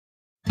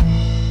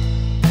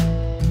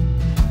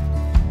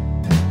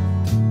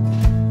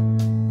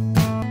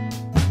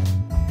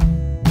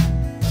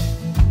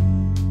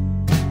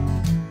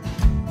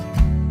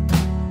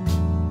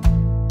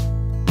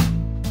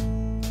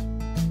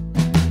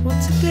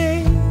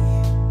Today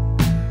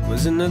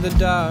was another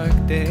dark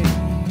day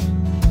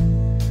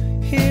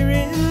here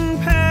in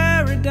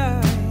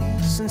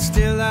paradise, and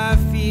still I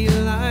feel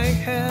like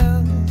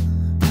hell.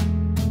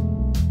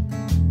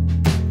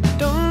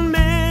 Don't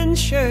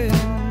mention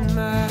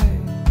my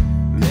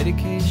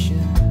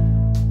medication.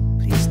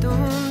 Please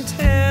don't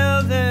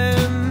tell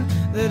them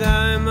that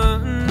I'm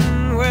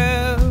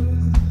unwell.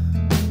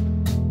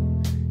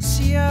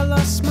 See, I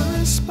lost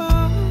my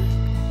spark,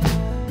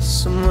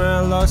 somewhere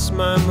I lost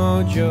my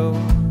mojo.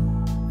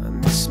 I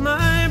miss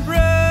my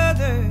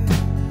brother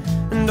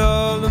and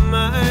all of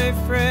my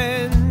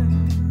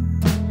friends.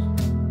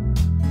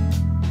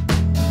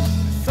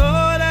 I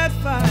thought I'd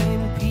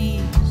find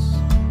peace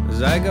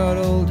as I got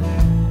older,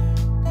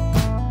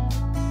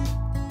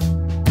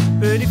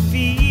 but it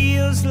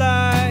feels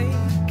like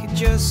it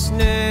just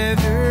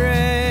never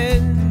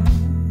ends.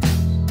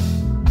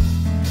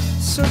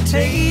 So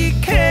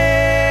take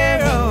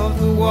care of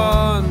the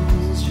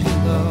ones you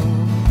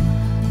love,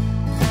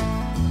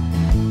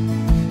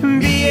 and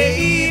be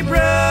a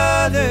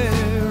brother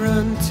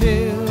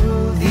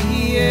until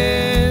the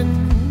end.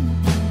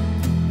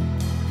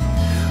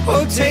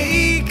 Oh,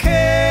 take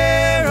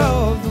care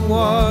of the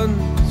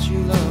ones you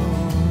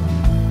love.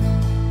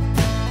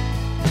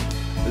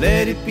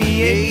 Let it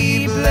be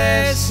a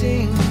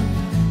blessing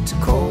to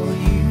call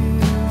you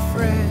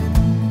friend.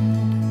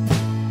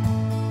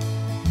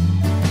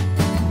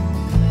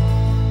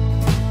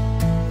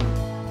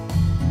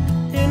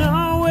 In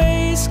our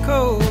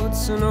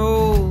waistcoats and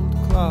old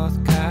cloth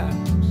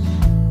caps,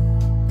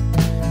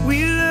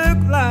 we look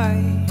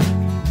like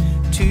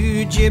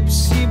two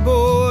gypsy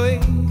boys,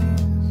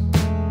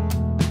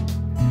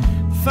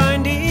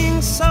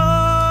 finding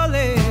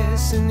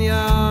solace in the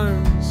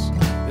arms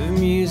of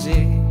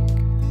music,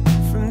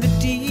 from the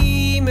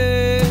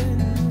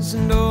demons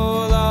and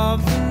all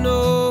of the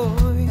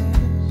noise,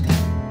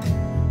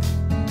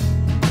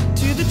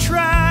 to the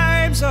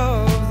tribes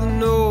of the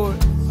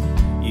north.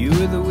 You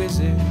were the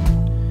wizard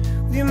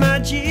with your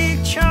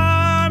magic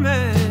charm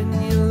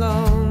and your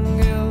long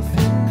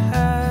elfin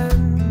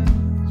hands.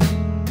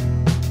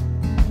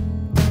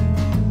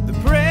 The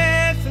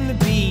breath and the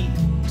beat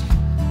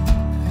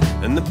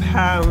and the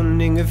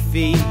pounding of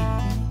feet,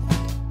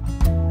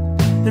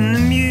 and the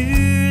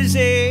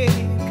music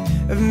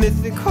of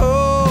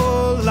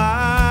mythical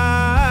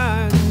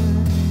lines.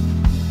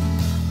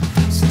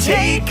 So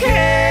take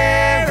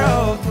care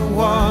of the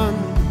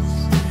ones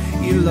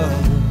you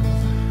love,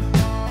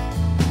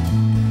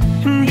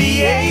 and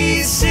be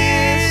a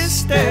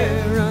sister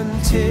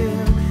until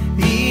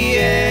the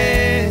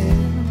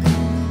end.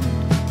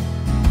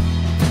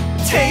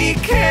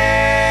 Take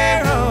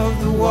care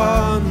of the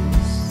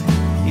ones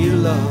you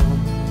love.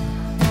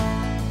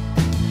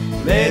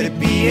 Let it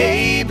be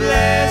a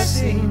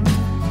blessing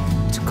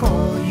to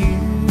call you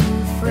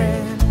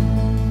friend.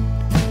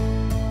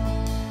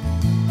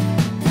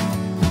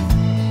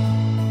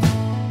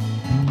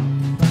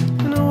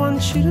 And I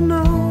want you to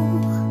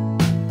know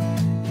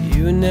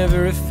you were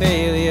never a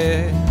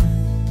failure,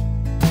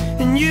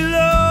 and you'll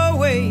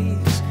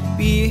always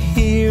be a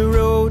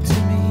hero to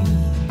me.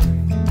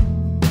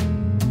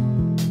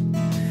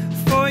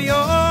 For your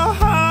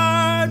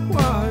heart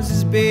was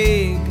as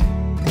big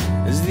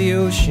as the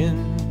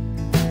ocean.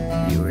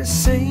 You were a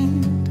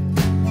saint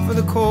for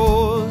the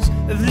cause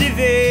of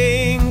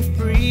living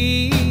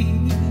free.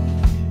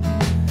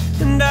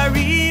 And I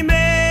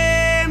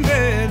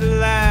remember the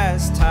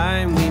last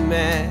time we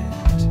met,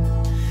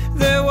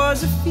 there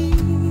was a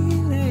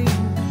feeling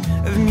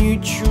of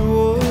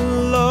mutual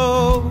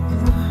love,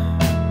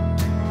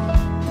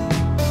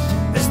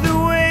 as the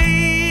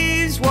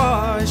waves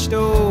washed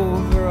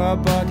over our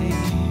bodies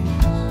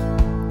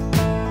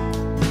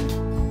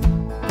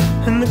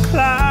and the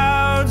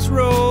clouds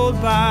rolled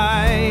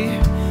by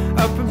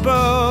up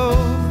above.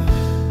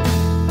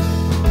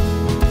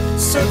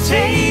 So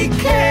take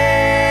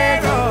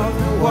care of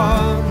the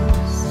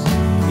ones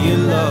you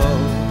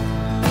love,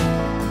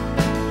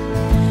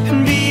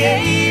 and be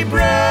a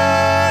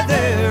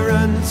brother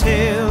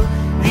until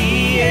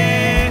the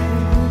end.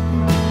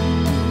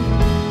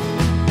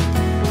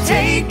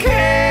 Take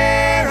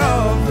care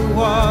of the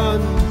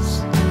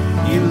ones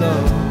you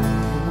love.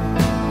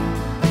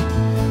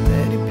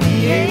 Let it be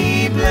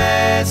a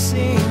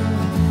blessing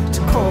to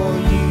call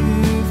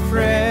you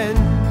friend.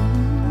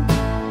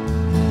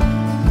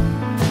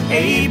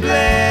 A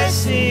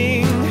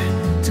blessing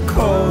to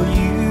call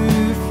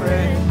you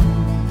friend.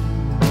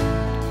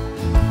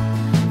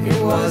 It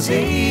was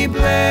a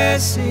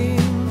blessing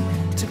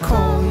to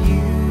call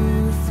you